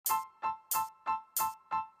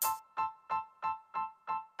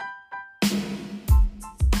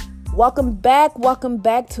Welcome back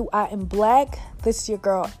to I Am Black. This is your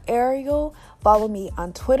girl Ariel. Follow me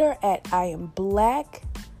on Twitter at I Am Black.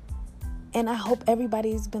 And I hope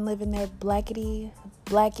everybody's been living their blackest,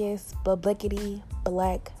 blickety,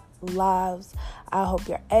 black lives. I hope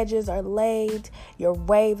your edges are laid, your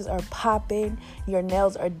waves are popping, your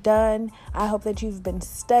nails are done. I hope that you've been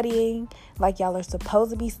studying like y'all are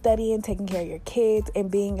supposed to be studying, taking care of your kids,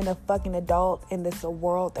 and being a fucking adult in this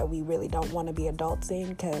world that we really don't want to be adults in,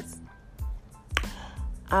 because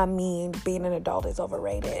being an adult is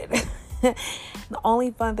overrated. The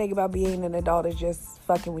only fun thing about being an adult is just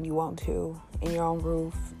fucking when you want to, in your own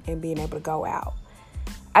roof, and being able to go out.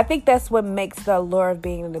 I think that's what makes the allure of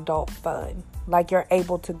being an adult fun. Like, you're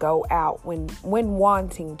able to go out when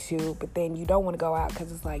wanting to, but then you don't want to go out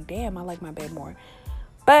because it's like, damn, I like my bed more.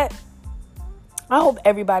 But I hope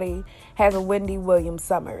everybody has a Wendy Williams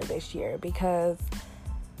summer this year, because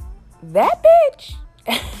that bitch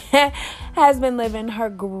has been living her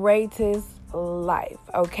greatest life,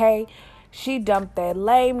 okay? She dumped that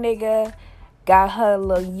lame nigga, got her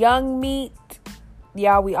little young meat.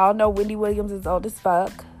 Y'all, we all know Wendy Williams is old as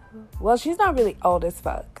fuck. Well, she's not really old as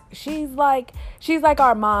fuck. She's like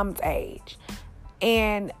our mom's age.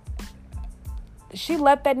 And she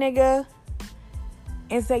left that nigga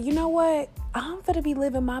and said, you know what? I'm finna be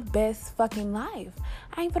living my best fucking life.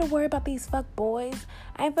 I ain't finna worry about these fuck boys.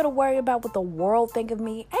 I ain't finna worry about what the world think of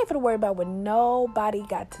me. I ain't finna worry about what nobody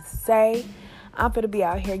got to say. I'm finna be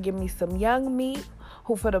out here giving me some young meat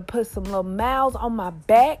who finna put some little miles on my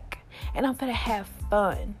back. And I'm finna have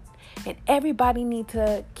fun. And everybody need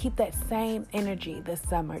to keep that same energy this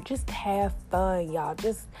summer. Just have fun, y'all.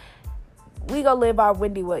 We gonna live our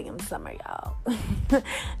Wendy Williams summer, y'all.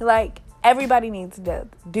 Like, everybody needs to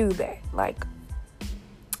do that. Like,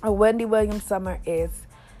 a Wendy Williams summer is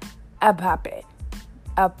a pop-in.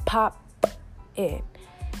 A pop-in.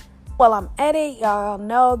 Well, I'm at it. Y'all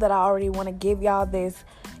know that I already want to give y'all this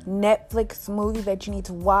Netflix movie that you need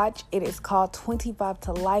to watch. It is called 25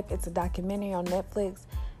 to Life. It's a documentary on Netflix.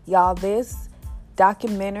 Y'all, this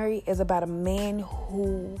documentary is about a man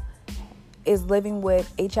who is living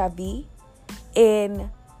with HIV, and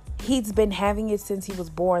he's been having it since he was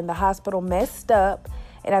born. The hospital messed up,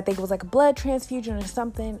 and I think it was like a blood transfusion or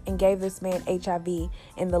something, and gave this man HIV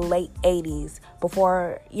in the late 80s,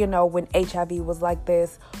 before, when HIV was like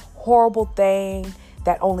this horrible thing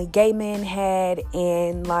that only gay men had,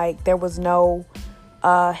 and like there was no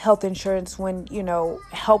health insurance when,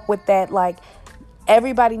 help with that. Like,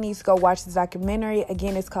 everybody needs to go watch this documentary.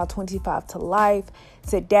 Again, it's called 25 to Life.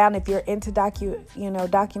 Sit down if you're into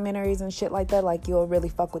documentaries and shit like that. Like, you'll really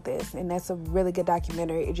fuck with this. And that's a really good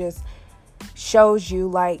documentary. It just shows you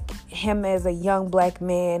like him as a young black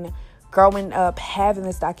man growing up, having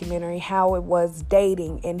this documentary, how it was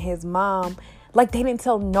dating, and his mom, like, they didn't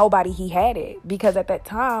tell nobody he had it, because at that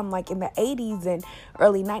time, like in the 80s and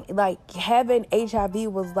early 90s, like, having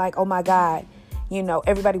HIV was like, oh my God.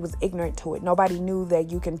 Everybody was ignorant to it. Nobody knew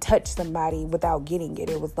that you can touch somebody without getting it.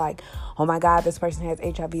 It was like, oh my God, this person has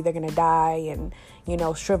HIV. They're going to die and,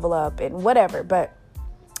 shrivel up and whatever. But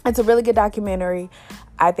it's a really good documentary.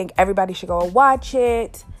 I think everybody should go and watch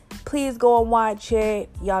it. Please go and watch it.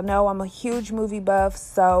 Y'all know I'm a huge movie buff.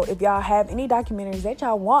 So if y'all have any documentaries that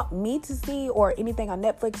y'all want me to see, or anything on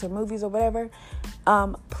Netflix or movies or whatever,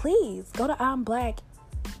 please go to I'm Black.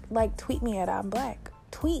 Like, tweet me at I'm Black.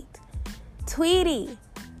 Tweet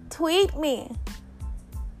me.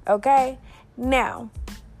 Okay? Now,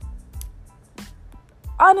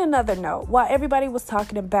 on another note, while everybody was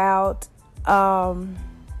talking about,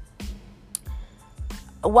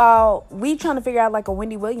 while we trying to figure out like a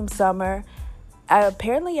Wendy Williams summer,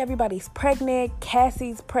 apparently everybody's pregnant.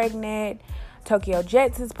 Cassie's pregnant. Tokyo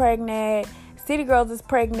Jets is pregnant. City Girls is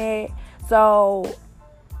pregnant. So,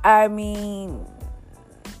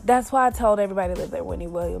 that's why I told everybody to live their Wendy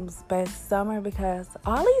Williams best summer, because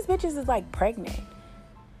all these bitches is like pregnant.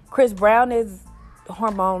 Chris Brown is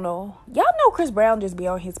hormonal. Y'all know Chris Brown just be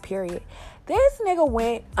on his period. This nigga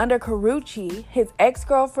went under Karrueche, his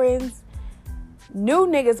ex-girlfriend's new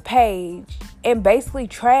nigga's page, and basically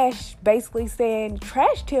trashed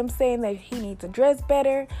him, saying that he needs to dress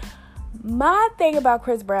better. My thing about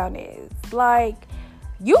Chris Brown is, like,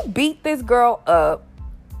 you beat this girl up.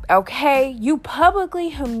 Okay, you publicly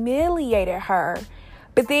humiliated her,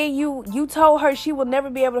 but then you told her she will never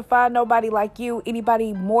be able to find nobody like you,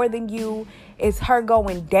 anybody more than you. Is her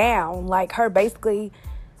going down, like her basically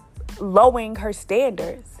lowering her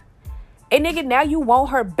standards. And nigga, now you want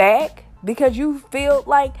her back because you feel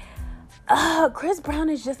like Chris Brown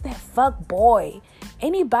is just that fuck boy.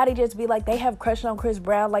 Anybody just be like, they have crush on Chris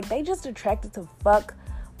Brown, like they just attracted to fuck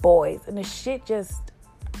boys, and the shit just,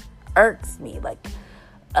 irks me. Like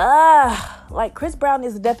Chris Brown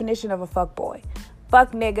is the definition of a fuckboy.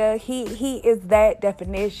 Fuck nigga. He is that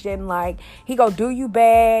definition. Like, he go do you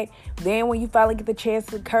bad. Then when you finally get the chance,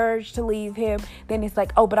 the courage to leave him, then it's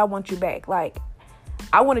like, oh, but I want you back. Like,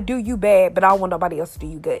 I want to do you bad, but I don't want nobody else to do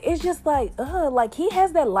you good. It's just like, like he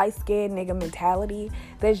has that light-skinned nigga mentality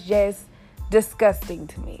that's just disgusting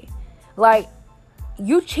to me. Like,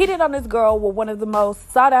 you cheated on this girl with one of the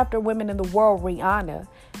most sought-after women in the world, Rihanna.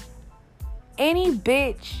 Any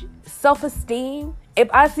bitch self-esteem, if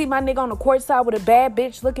I see my nigga on the court side with a bad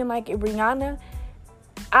bitch looking like Rihanna,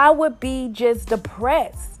 I would be just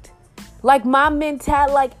depressed. Like, my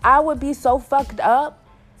mentality, like, I would be so fucked up.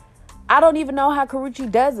 I don't even know how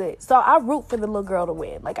Karrueche does it. So I root for the little girl to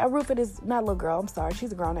win. Like, I root for this, not little girl, I'm sorry,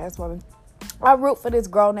 she's a grown-ass woman. I root for this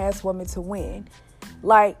grown-ass woman to win.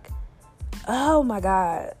 Like, oh my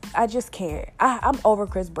God, I just can't. I'm over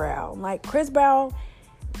Chris Brown. Like, Chris Brown,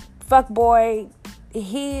 fuckboy,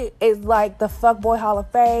 he is like the fuckboy Hall of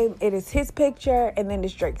Fame. It is his picture and then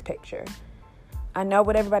it's Drake's picture. I know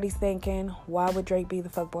what everybody's thinking. Why would Drake be the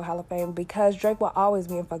fuckboy Hall of Fame? Because Drake will always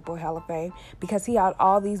be in fuckboy Hall of Fame. Because he had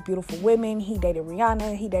all these beautiful women. He dated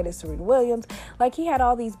Rihanna. He dated Serena Williams. Like, he had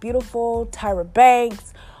all these beautiful Tyra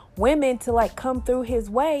Banks women to like come through his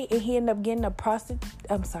way, and he ended up getting a prostitute.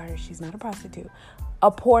 I'm sorry, she's not a prostitute.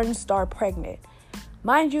 A porn star pregnant.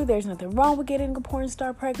 Mind you, there's nothing wrong with getting a porn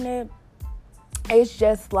star pregnant. It's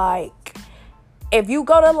just like, if you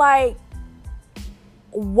go to like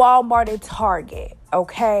Walmart and Target,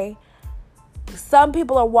 okay? Some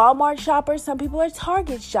people are Walmart shoppers, some people are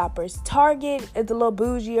Target shoppers. Target is a little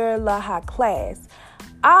bougier, a little high class.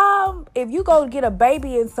 If you go get a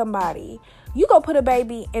baby in somebody, you go put a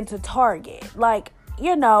baby into Target. Like,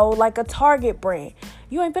 you know, like a Target brand.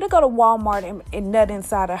 You ain't finna go to Walmart and nut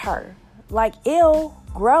inside of her. Like, ew,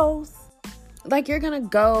 gross. Like, you're just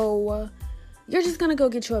gonna go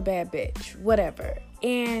get you a bad bitch, whatever.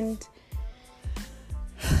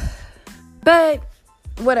 But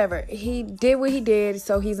whatever, he did what he did,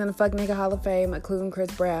 so he's in the fuck nigga Hall of Fame, including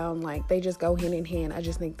Chris Brown. Like, they just go hand in hand. I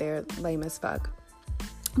just think they're lame as fuck.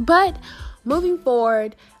 But moving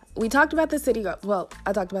forward, we talked about the city girls. Well,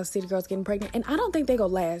 I talked about city girls getting pregnant, and I don't think they go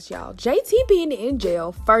last, y'all. JT being in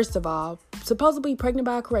jail, first of all, supposedly pregnant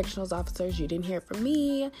by a correctional officer. You didn't hear it from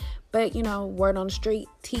me, but, you know, word on the street,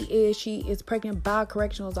 she is pregnant by a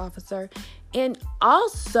correctional officer. And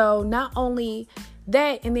also, not only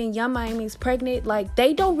that, and then Yung Miami's pregnant, like,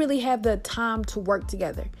 they don't really have the time to work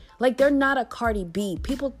together. Like, they're not a Cardi B.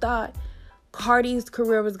 People thought Cardi's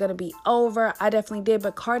career was going to be over. I definitely did,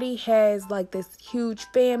 but Cardi has like this huge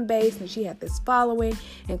fan base, and she had this following,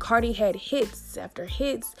 and Cardi had hits after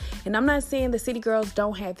hits. And I'm not saying the city girls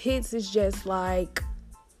don't have hits. It's just like,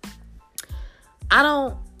 I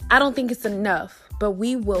don't think it's enough, but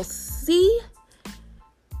we will see.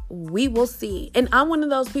 We will see. And I'm one of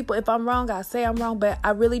those people, if I'm wrong, I say I'm wrong, but I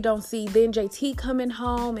really don't see then JT coming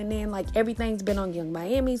home, and then like everything's been on Yung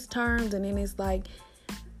Miami's terms, and then it's like,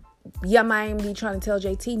 Yung Miami trying to tell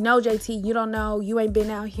JT, no, JT, you don't know. You ain't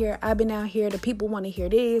been out here. I've been out here. The people want to hear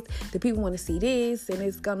this. The people want to see this. And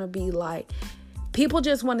it's going to be like, people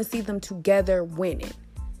just want to see them together winning.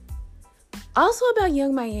 Also about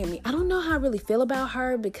Yung Miami, I don't know how I really feel about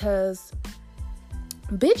her, because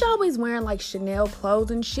bitch always wearing like Chanel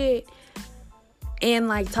clothes and shit. And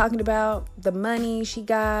like talking about the money she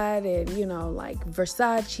got, and, you know, like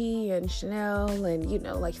Versace and Chanel and, you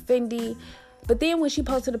know, like Fendi. But then when she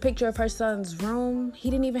posted a picture of her son's room,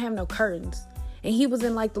 he didn't even have no curtains. And he was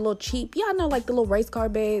in like the little cheap, y'all know, like the little race car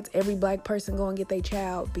beds every black person go and get their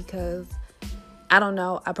child, because I don't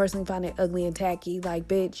know, I personally find it ugly and tacky. Like,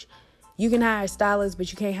 bitch, you can hire a stylist,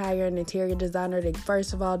 but you can't hire an interior designer to,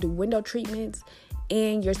 first of all, do window treatments.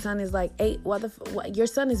 And your son is like 8. Your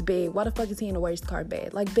son is big. Why the fuck is he in a race car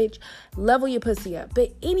bed? Like, bitch, level your pussy up.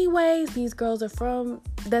 But anyways, these girls are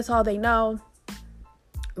that's all they know.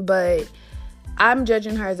 But I'm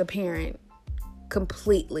judging her as a parent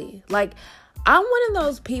completely. Like, I'm one of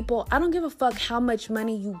those people, I don't give a fuck how much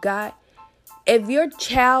money you got. If your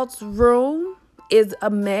child's room is a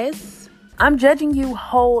mess, I'm judging you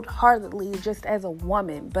wholeheartedly just as a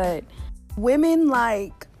woman. But women,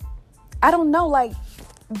 like, I don't know, like,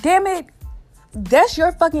 damn it, that's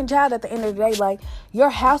your fucking child at the end of the day. Like, your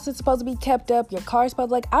house is supposed to be kept up, your car is supposed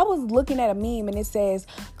to, like, I was looking at a meme and it says,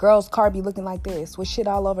 girl's car be looking like this, with shit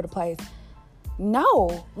all over the place.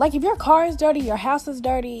 No, like, if your car is dirty, your house is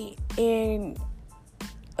dirty, and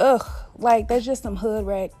like, that's just some hood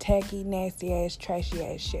rat, tacky, nasty ass, trashy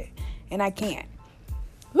ass shit, and I can't.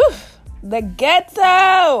 Whew. The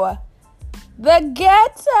ghetto, the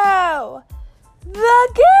ghetto,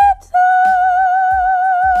 the ghetto.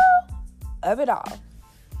 of it all.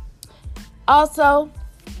 Also,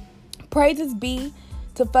 praises be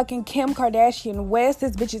to fucking Kim Kardashian West.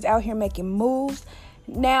 This bitch is out here making moves.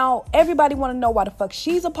 Now, everybody want to know why the fuck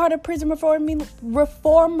she's a part of prison reform.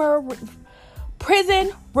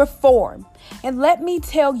 And let me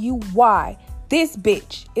tell you why this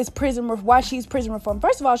bitch is why she's prison reform.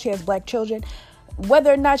 First of all, she has black children.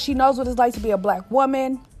 Whether or not she knows what it's like to be a black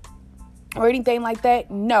woman or anything like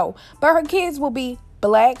that, no. But her kids will be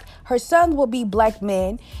black. Her sons will be black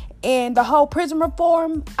men. And the whole prison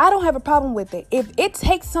reform, I don't have a problem with it. If it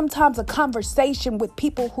takes sometimes a conversation with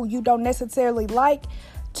people who you don't necessarily like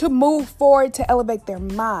to move forward, to elevate their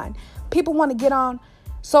mind. People want to get on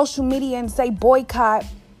social media and say boycott,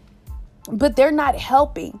 but they're not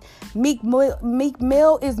helping. Meek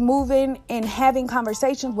Mill is moving and having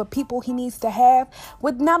conversations with people he needs to have,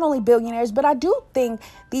 with not only billionaires, but I do think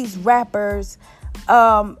these rappers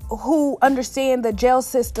who understand the jail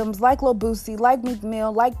systems, like Lil Boosie, like Meek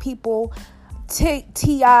Mill, like people,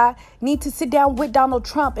 T.I., need to sit down with Donald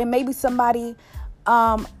Trump and maybe somebody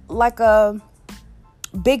like a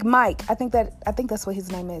Big Mike. I think that's what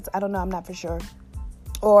his name is. I don't know. I'm not for sure.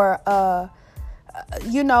 Or,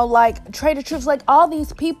 like Trader Truth, like all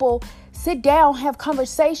these people sit down, have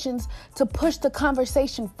conversations to push the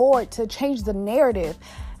conversation forward, to change the narrative.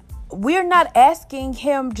 We're not asking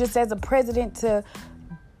him just as a president to,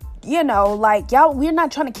 we're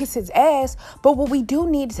not trying to kiss his ass, but what we do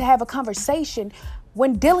need is to have a conversation.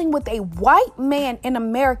 When dealing with a white man in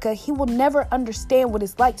America, he will never understand what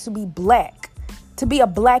it's like to be black. To be a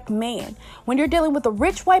black man. When you're dealing with a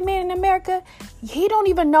rich white man in America, he don't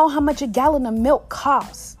even know how much a gallon of milk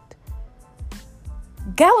costs.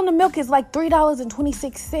 Gallon of milk is like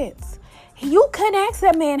 $3.26. You couldn't ask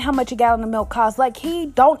that man how much a gallon of milk costs. Like, he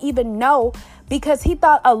don't even know, because he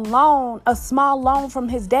thought a small loan from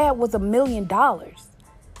his dad was $1 million.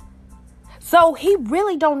 So he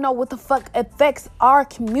really don't know what the fuck affects our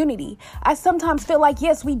community. I sometimes feel like,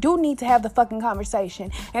 yes, we do need to have the fucking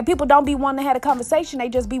conversation. And people don't be wanting to have a conversation. They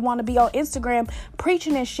just want to be on Instagram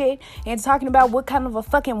preaching and shit and talking about what kind of a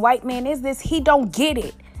fucking white man is this. He don't get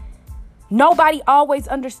it. Nobody always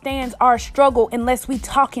understands our struggle unless we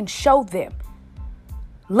talk and show them.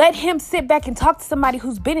 Let him sit back and talk to somebody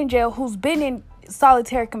who's been in jail, who's been in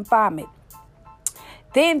solitary confinement.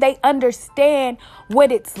 Then they understand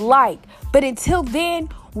what it's like. But until then,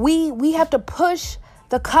 we have to push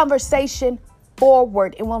the conversation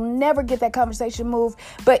forward, and we'll never get that conversation moved.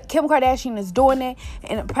 But Kim Kardashian is doing it,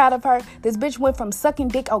 and I'm proud of her. This bitch went from sucking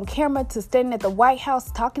dick on camera to standing at the White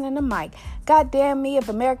House talking in the mic. God damn me, if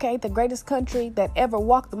America ain't the greatest country that ever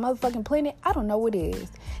walked the motherfucking planet, I don't know what is.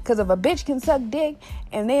 Because if a bitch can suck dick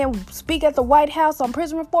and then speak at the White House on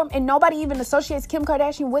prison reform, and nobody even associates Kim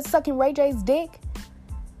Kardashian with sucking Ray J's dick,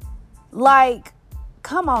 like,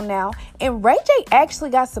 come on now. And Ray J actually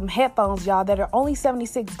got some headphones, y'all, that are only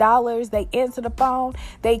 $76. They answer the phone.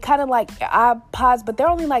 They kind of like iPods, but they're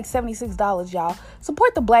only like $76, y'all.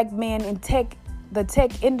 Support the black man in the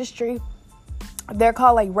tech industry. They're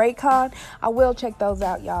called like Raycon. I will check those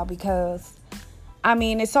out, y'all, because I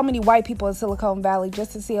mean, there's so many white people in Silicon Valley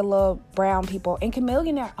just to see a little brown people. And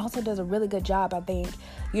Chamillionaire also does a really good job, I think,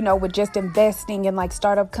 with just investing in like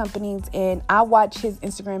startup companies. And I watch his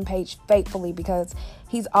Instagram page faithfully because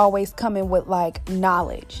he's always coming with like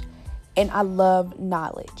knowledge. And I love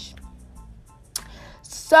knowledge.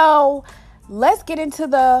 So let's get into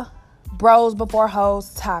the bros before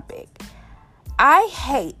hoes topic. I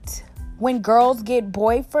hate when girls get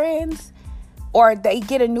boyfriends or they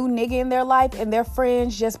get a new nigga in their life and their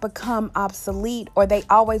friends just become obsolete, or they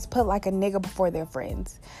always put like a nigga before their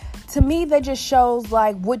friends. To me, that just shows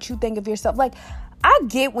like what you think of yourself. Like, I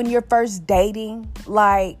get when you're first dating,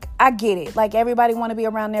 like, I get it. Like, everybody want to be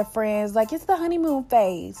around their friends. Like, it's the honeymoon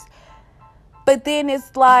phase. But then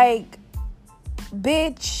it's like,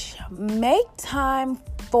 bitch, make time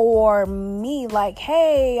for me. Like,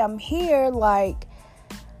 hey, I'm here. Like,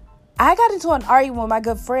 I got into an argument with my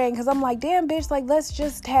good friend because I'm like, damn, bitch, like, let's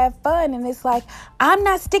just have fun. And it's like, I'm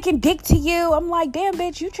not sticking dick to you. I'm like, damn,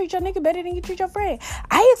 bitch, you treat your nigga better than you treat your friend.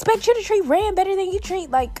 I expect you to treat Rand better than you treat,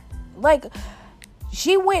 like,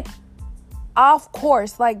 she went off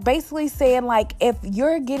course, like, basically saying, like, if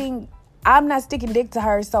you're getting, I'm not sticking dick to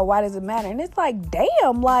her, so why does it matter? And it's like,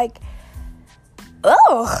 damn, like,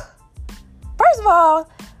 ugh. First of all,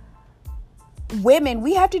 women,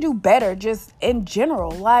 we have to do better just in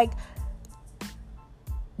general. Like,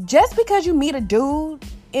 just because you meet a dude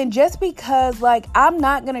and just because, like, I'm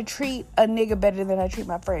not going to treat a nigga better than I treat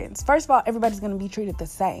my friends. First of all, everybody's going to be treated the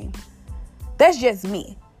same. That's just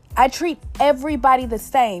me. I treat everybody the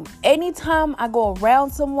same. Anytime I go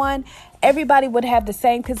around someone, everybody would have the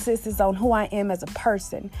same consensus on who I am as a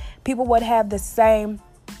person. People would have the same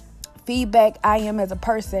feedback I am as a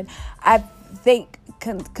person. I think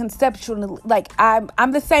conceptually, like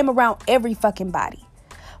I'm the same around every fucking body.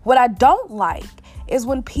 What I don't like is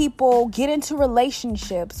when people get into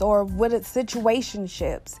relationships or with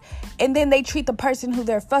situationships, and then they treat the person who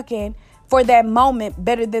they're fucking for that moment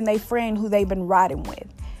better than their friend who they've been riding with.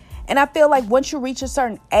 And I feel like once you reach a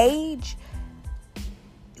certain age,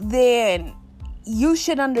 then you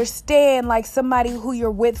should understand like somebody who you're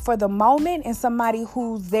with for the moment and somebody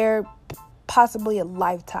who's there possibly a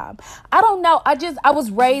lifetime. I don't know. I was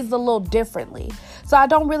raised a little differently. So I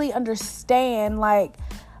don't really understand. Like,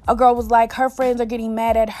 a girl was like, her friends are getting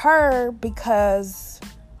mad at her because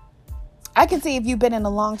I can see if you've been in a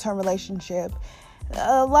long-term relationship.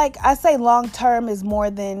 Like I say, long-term is more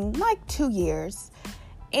than like 2 years.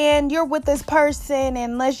 And you're with this person,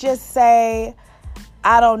 and let's just say,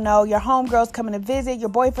 I don't know, your homegirl's coming to visit, your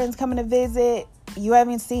boyfriend's coming to visit. You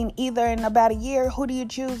haven't seen either in about a year. Who do you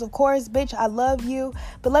choose? Of course, bitch, I love you,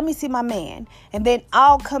 but let me see my man. And then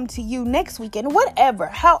I'll come to you next weekend, whatever,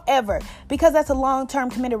 however, because that's a long-term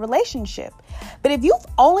committed relationship. But if you've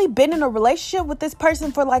only been in a relationship with this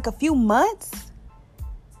person for like a few months,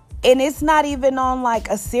 and it's not even on like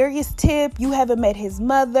a serious tip, you haven't met his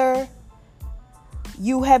mother,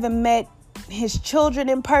 you haven't met his children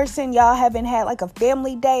in person, y'all haven't had like a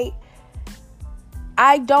family date,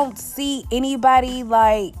 I don't see anybody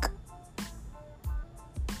like,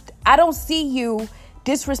 I don't see you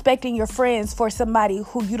disrespecting your friends for somebody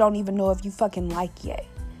who you don't even know if you fucking like yet.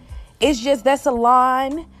 It's just, that's a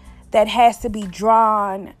line that has to be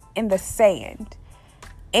drawn in the sand.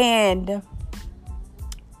 And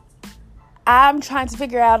I'm trying to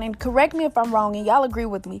figure out, and correct me if I'm wrong, and y'all agree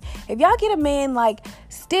with me. If y'all get a man, like,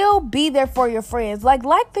 still be there for your friends. Like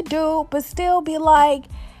the dude, but still be like,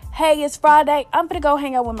 hey, it's Friday, I'm gonna go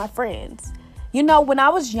hang out with my friends. You know, when I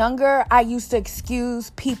was younger, I used to excuse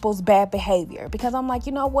people's bad behavior because I'm like,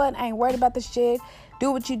 you know what? I ain't worried about this shit.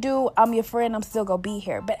 Do what you do. I'm your friend. I'm still gonna be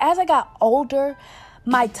here. But as I got older,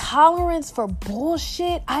 my tolerance for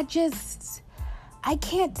bullshit, I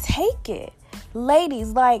can't take it.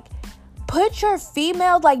 Ladies, like, put your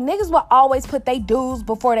females, like, niggas will always put they dudes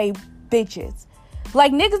before they bitches.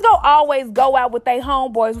 Like, niggas don't always go out with they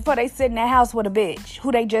homeboys before they sit in the house with a bitch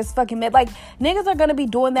who they just fucking met. Like, niggas are gonna be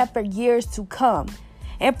doing that for years to come.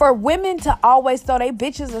 And for women to always throw they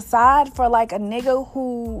bitches aside for, like, a nigga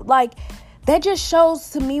who, like, that just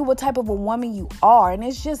shows to me what type of a woman you are. And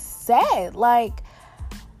it's just sad. Like,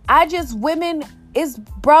 women, it's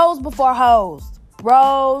bros before hoes.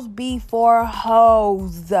 Bros before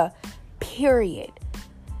hoes. Period.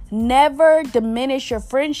 Never diminish your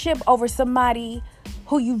friendship over somebody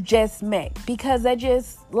who you've just met, because that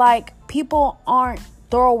just, like, people aren't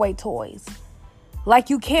throwaway toys. Like,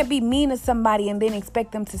 you can't be mean to somebody and then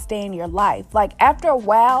expect them to stay in your life. Like, after a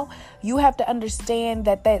while, you have to understand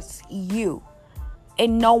that that's you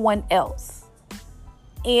and no one else.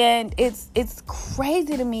 And it's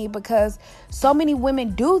crazy to me because so many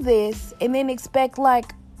women do this and then expect,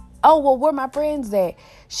 like, oh, well, where my friends at?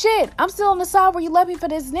 Shit, I'm still on the side where you left me for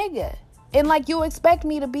this nigga. And, like, you expect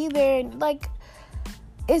me to be there. And, like,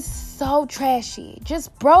 it's so trashy.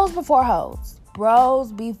 Just bros before hoes.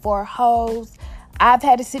 Bros before hoes. I've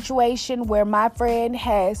had a situation where my friend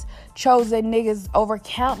has chosen niggas over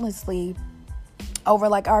countlessly over,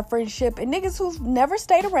 like, our friendship. And niggas who've never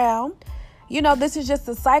stayed around. You know, this is just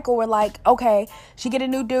a cycle where, like, okay, she get a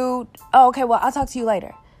new dude. Oh, okay, well, I'll talk to you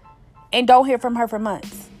later. And don't hear from her for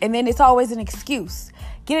months. And then it's always an excuse.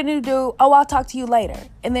 Get a new dude. Oh, I'll talk to you later.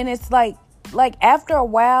 And then it's like after a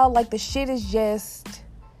while, like, the shit is just,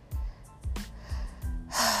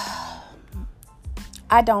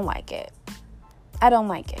 I don't like it. I don't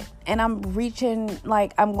like it. And I'm reaching,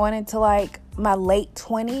 like, I'm going into, like, my late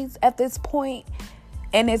 20s at this point.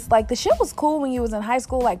 And it's like, the shit was cool when you was in high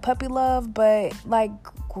school, like puppy love. But, like,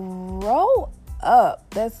 grow up.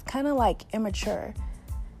 That's kind of, like, immature.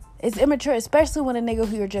 It's immature, especially when a nigga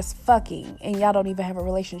who you're just fucking and y'all don't even have a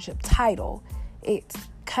relationship title. It's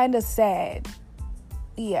kind of sad.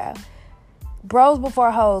 Yeah. Bros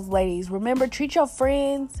before hoes, ladies. Remember, treat your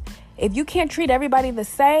friends. If you can't treat everybody the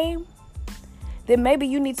same, then maybe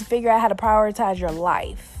you need to figure out how to prioritize your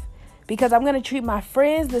life. Because I'm going to treat my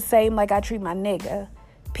friends the same like I treat my nigga.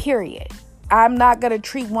 Period. I'm not going to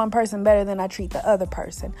treat one person better than I treat the other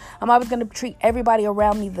person. I'm always going to treat everybody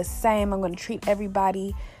around me the same. I'm going to treat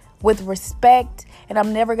everybody with respect, and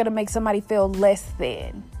I'm never going to make somebody feel less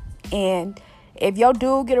than. And If your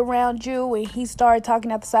dude get around you and he start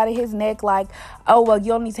talking out the side of his neck like, oh, well, you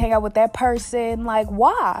don't need to hang out with that person. Like,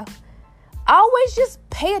 why? Always just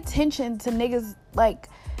pay attention to niggas, like,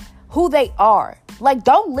 who they are. Like,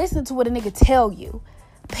 don't listen to what a nigga tell you.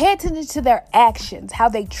 Pay attention to their actions, how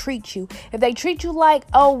they treat you. If they treat you like,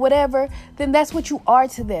 oh, whatever, then that's what you are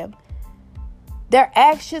to them. Their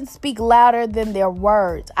actions speak louder than their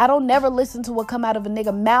words. I don't never listen to what come out of a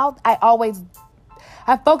nigga mouth.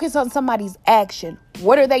 I focus on somebody's action.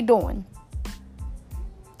 What are they doing?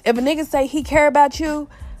 If a nigga say he care about you,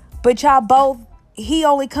 but y'all both, he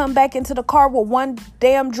only come back into the car with one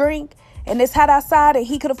damn drink, and it's hot outside and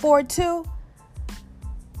he could afford two,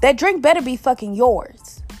 that drink better be fucking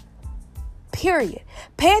yours. Period.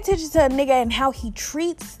 Pay attention to a nigga and how he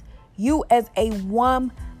treats you as a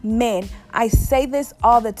woman. I say this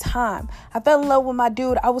all the time. I fell in love with my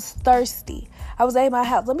dude. I was thirsty. I was at my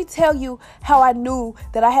house. Let me tell you how I knew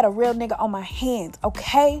that I had a real nigga on my hands,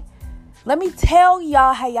 okay? Let me tell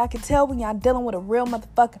y'all how y'all can tell when y'all dealing with a real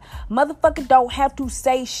motherfucker. Motherfucker don't have to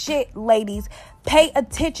say shit, ladies. Pay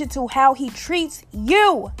attention to how he treats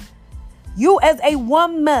you. You as a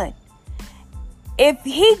woman. If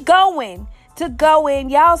he going to go in,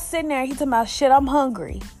 y'all sitting there, he talking about, shit, I'm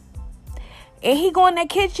hungry. And he go in that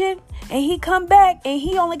kitchen and he come back and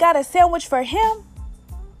he only got a sandwich for him.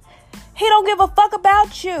 He don't give a fuck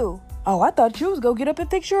about you. Oh, I thought you was gonna get up and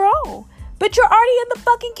fix your own. But you're already in the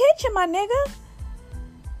fucking kitchen, my nigga.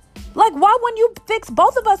 Like, why wouldn't you fix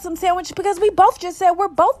both of us some sandwiches? Because we both just said we're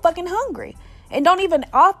both fucking hungry. And don't even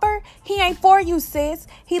offer. He ain't for you, sis.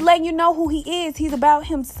 He letting you know who he is. He's about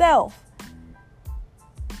himself.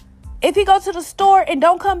 If he go to the store and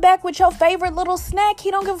don't come back with your favorite little snack, he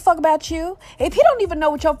don't give a fuck about you. If he don't even know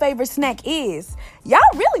what your favorite snack is, y'all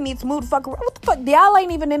really need to move the fuck around. What the fuck? Y'all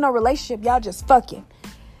ain't even in no relationship. Y'all just fucking.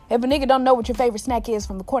 If a nigga don't know what your favorite snack is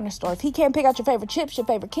from the corner store, if he can't pick out your favorite chips, your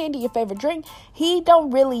favorite candy, your favorite drink, he don't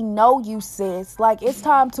really know you, sis. Like, it's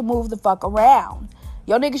time to move the fuck around.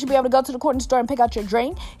 Your nigga should be able to go to the corner store and pick out your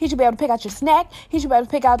drink. He should be able to pick out your snack. He should be able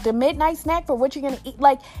to pick out the midnight snack for what you're going to eat.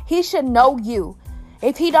 Like, he should know you.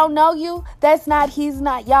 If he don't know you, he's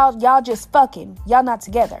not, y'all just fucking. Y'all not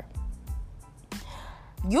together.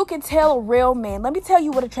 You can tell a real man. Let me tell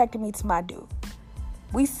you what attracted me to my dude.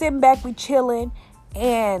 We sitting back, we chilling,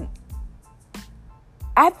 and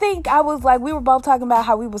I think I was like, we were both talking about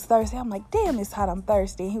how we was thirsty. I'm like, damn, it's hot, I'm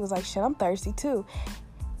thirsty. And he was like, shit, I'm thirsty too.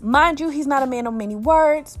 Mind you, he's not a man of many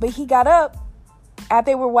words, but he got up after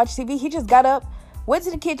they were watching TV. He just got up, went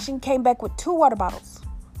to the kitchen, came back with 2 water bottles.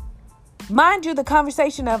 Mind you, the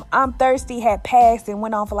conversation of I'm thirsty had passed and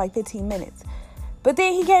went on for like 15 minutes. But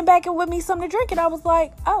then he came back and with me something to drink, and I was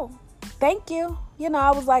like, oh, thank you. You know,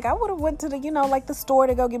 I was like, I would have went to the, like the store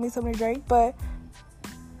to go get me something to drink, but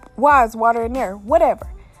why is water in there? Whatever.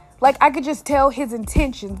 Like, I could just tell his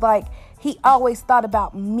intentions. Like, he always thought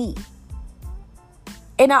about me.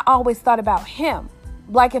 And I always thought about him.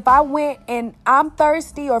 Like, if I went and I'm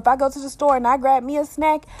thirsty, or if I go to the store and I grab me a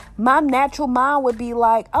snack, my natural mind would be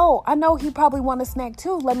like, oh, I know he probably want a snack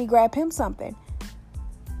too. Let me grab him something.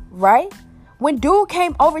 Right? When dude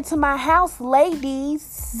came over to my house,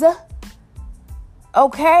 ladies,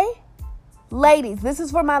 okay? Ladies, this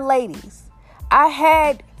is for my ladies. I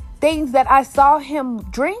had things that I saw him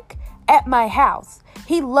drink at my house.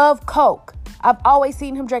 He loved Coke. I've always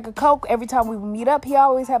seen him drink a Coke. Every time we would meet up, he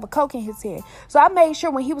always have a Coke in his hand. So I made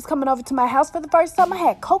sure when he was coming over to my house for the first time, I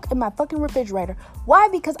had Coke in my fucking refrigerator. Why?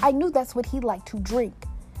 Because I knew that's what he liked to drink.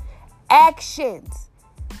 Actions.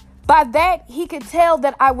 By that, he could tell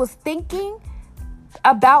that I was thinking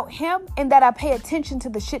about him and that I pay attention to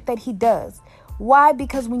the shit that he does. Why?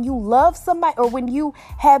 Because when you love somebody, or when you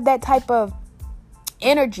have that type of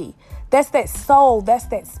energy, that's that soul, that's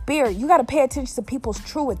that spirit. You got to pay attention to people's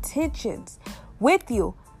true intentions with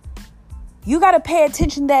you. You got to pay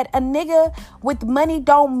attention that a nigga with money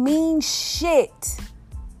don't mean shit.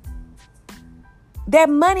 That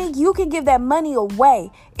money, you can give that money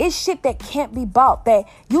away. It's shit that can't be bought. That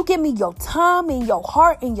you give me your time and your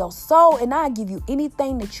heart and your soul, and I'll give you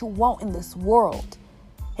anything that you want in this world.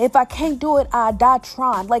 If I can't do it, I'll die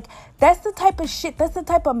trying. Like, that's the type of shit, that's the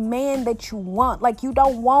type of man that you want. Like, you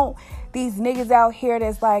don't want these niggas out here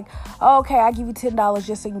that's like, oh, okay, I give you $10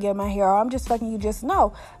 just so you can get my hair, or I'm just fucking you just.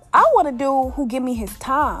 No, I want a dude who give me his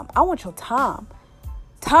time. I want your time.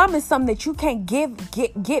 Time is something that you can't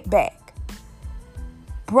get back.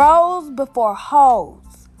 Bros before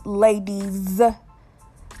hoes, ladies.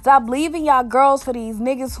 Stop leaving y'all girls for these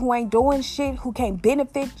niggas who ain't doing shit, who can't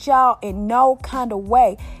benefit y'all in no kind of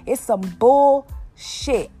way. It's some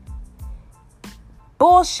bullshit.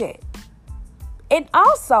 Bullshit. And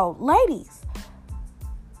also, ladies,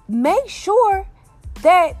 make sure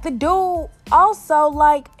that the dude also,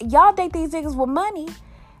 like, y'all date these niggas with money,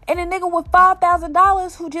 and the nigga with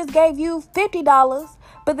 $5,000 who just gave you $50,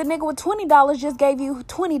 but the nigga with $20 just gave you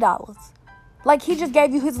 $20. Like, he just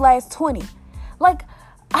gave you his last 20. Like,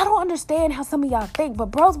 I don't understand how some of y'all think, but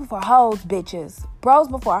bros before hoes, bitches. Bros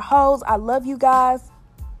before hoes. I love you guys.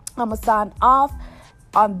 I'm going to sign off.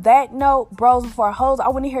 On that note, bros before hoes, I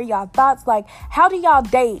want to hear y'all thoughts. Like, how do y'all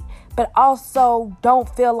date, but also don't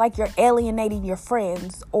feel like you're alienating your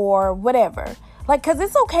friends or whatever? Like, because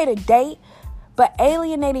it's okay to date, but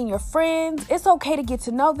alienating your friends, it's okay to get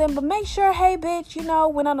to know them, but make sure, hey, bitch, you know,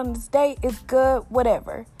 went on this date, it's good,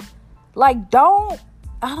 whatever. Like, I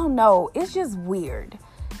don't know. It's just weird.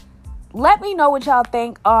 Let me know what y'all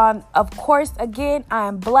think on, of course, again, I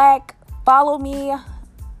am Black. Follow me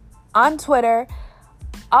on Twitter.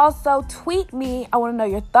 Also, tweet me. I want to know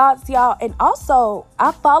your thoughts, y'all. And also,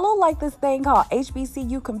 I follow like this thing called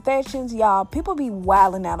HBCU Confessions, y'all. People be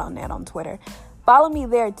wilding out on that on Twitter. Follow me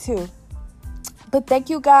there too. But thank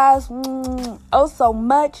you guys so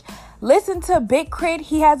much. Listen to Big Crit.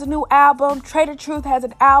 He has a new album. Trader Truth has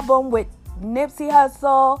an album with Nipsey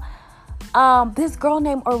Hussle. This girl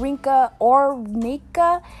named Ornica.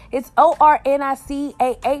 It's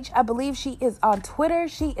ORNICAH. I believe she is on Twitter.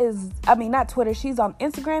 Not Twitter. She's on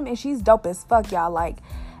Instagram, and she's dope as fuck, y'all. Like,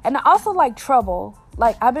 and I also like Trouble.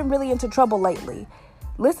 Like, I've been really into Trouble lately.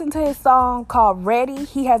 Listen to his song called Ready.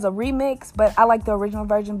 He has a remix, but I like the original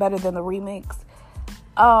version better than the remix.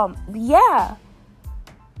 Yeah.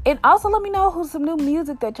 And also let me know who's some new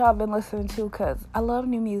music that y'all been listening to, because I love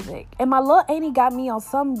new music. And my little auntie got me on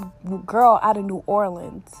some girl out of New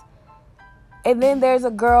Orleans. And then there's a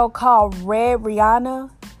girl called Red Rihanna.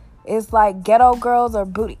 It's like Ghetto Girls or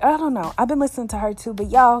Booty. I don't know. I've been listening to her too. But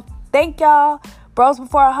y'all, thank y'all. Bros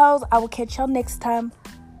before hoes. I will catch y'all next time.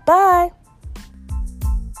 Bye.